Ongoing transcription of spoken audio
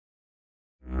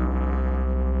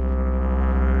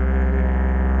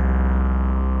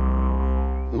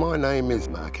My name is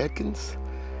Mark Atkins,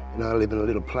 and I live in a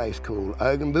little place called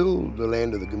Oganville, the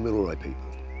land of the Kamilaroi people.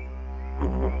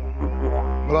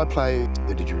 Well, I play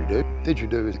the didgeridoo.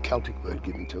 Didgeridoo is a Celtic word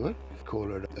given to it. I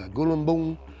call it a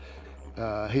gullumbung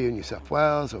here in New South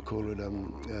Wales. I call it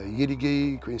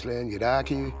yidigi, Queensland,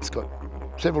 yidaki. It's got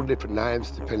several different names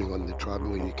depending on the tribe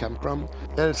where you come from.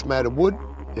 And it's made of wood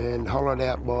and hollowed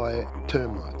out by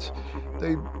termites.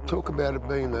 They talk about it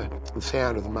being the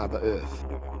sound of the Mother Earth.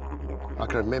 I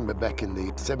can remember back in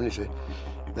the 70s,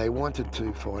 they wanted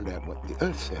to find out what the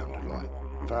earth sounded like.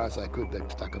 As far as they could, they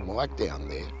stuck a mic down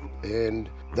there, and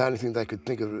the only thing they could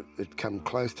think of that come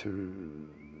close to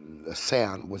a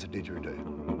sound was a didgeridoo.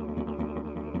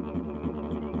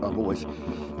 I've always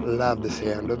loved the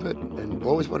sound of it and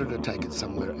always wanted to take it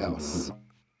somewhere else.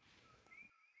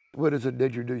 Where does a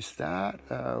didgeridoo start?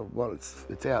 Well,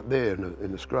 it's out there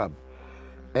in the scrub.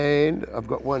 And I've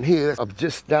got one here I've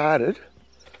just started.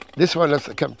 This one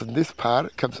doesn't come from this part,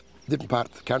 it comes from different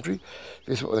parts of the country.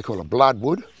 This is what they call a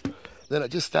bloodwood. Then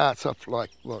it just starts off like,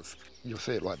 well, you'll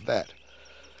see it like that.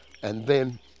 And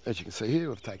then, as you can see here,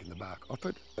 I've taken the bark off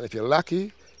it. And if you're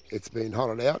lucky, it's been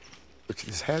hollowed out, which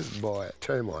this has by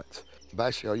termites.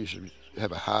 Basically, I usually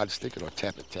have a hard stick and I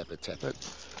tap it,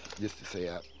 just to see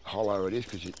how hollow it is,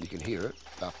 because you can hear it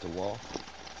after a while.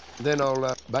 Then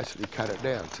I'll basically cut it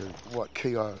down to what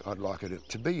key I'd like it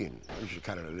to be in. I usually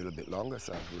cut it a little bit longer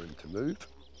so I have room to move.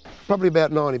 Probably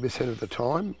about 90% of the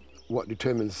time, what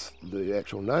determines the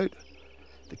actual note,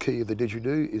 the key of the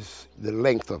didgeridoo, is the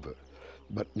length of it,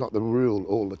 but not the rule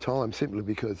all the time, simply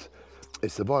because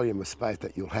it's the volume of space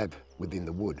that you'll have within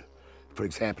the wood. For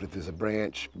example, if there's a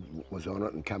branch was on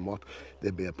it and come off,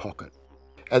 there'd be a pocket.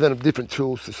 And then different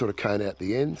tools to sort of cone out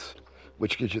the ends,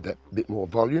 which gives you that bit more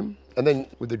volume. And then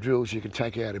with the drills, you can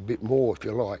take out a bit more, if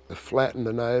you like, to flatten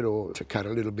the note or to cut a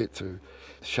little bit to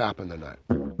sharpen the note.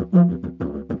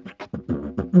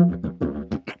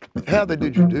 How the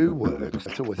didgeridoo works,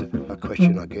 it's always a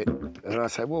question I get. And I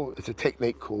say, well, it's a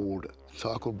technique called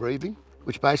cycle breathing,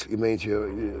 which basically means you're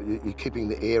keeping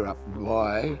the air up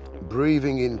by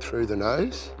breathing in through the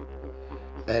nose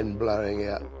and blowing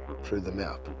out through the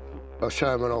mouth. I'll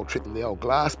show them an old trick the old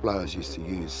glass blowers used to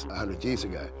use 100 years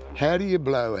ago. How do you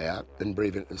blow out and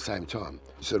breathe in at the same time?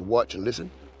 You sort of watch and listen.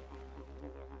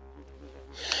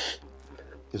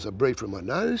 As I breathe through my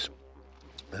nose,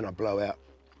 and I blow out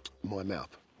my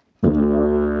mouth.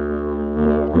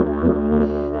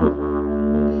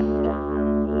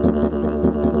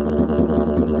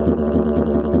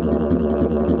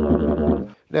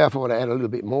 Now if I want to add a little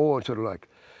bit more, sort of like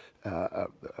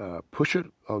push it,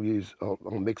 I'll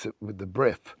mix it with the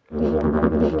breath.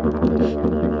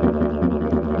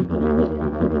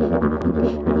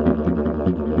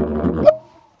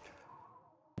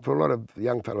 For a lot of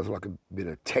young fellas, I like a bit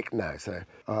of techno, so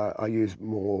I use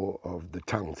more of the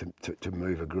tongue to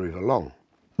move a groove along.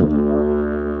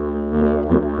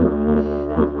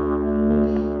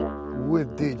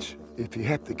 With didge, if you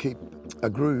have to keep a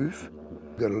groove,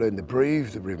 you've got to learn to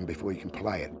breathe the rhythm before you can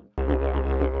play it.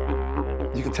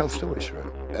 You can tell stories through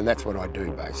it, and that's what I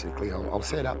do basically. I'll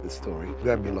set up the story,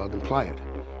 grab my log and play it,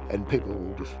 and people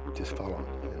will just follow.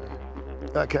 You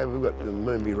know. Okay, we've got the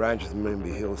Moonbee Ranges and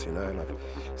Moonbee Hills, you know, and I've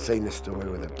seen this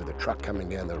story with a truck coming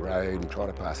down the road and trying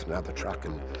to pass another truck,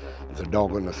 and there's a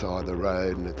dog on the side of the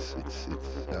road, and it's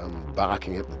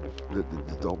barking at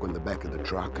the dog on the back of the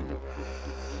truck. And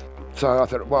so I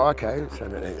thought, well, okay, so,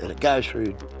 and it goes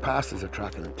through, passes a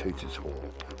truck and it toots its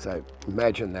horn. So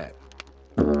imagine that.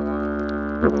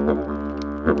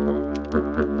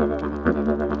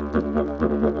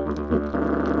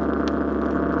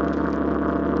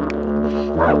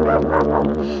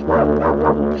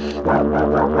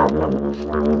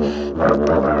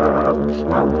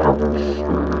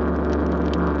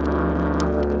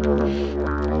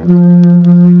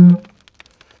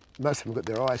 Most of them got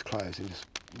their eyes closed and just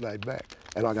laid back.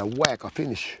 And I go whack, I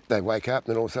finish. They wake up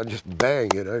and then all of a sudden just bang,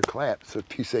 you know, clap. So a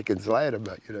few seconds later,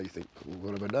 but you know, you think,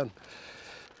 what have I done?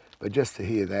 But just to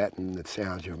hear that and the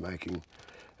sounds you're making,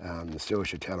 the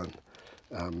stories you're telling,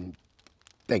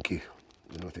 thank you.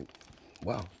 And I think,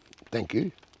 wow, thank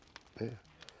you. Yeah.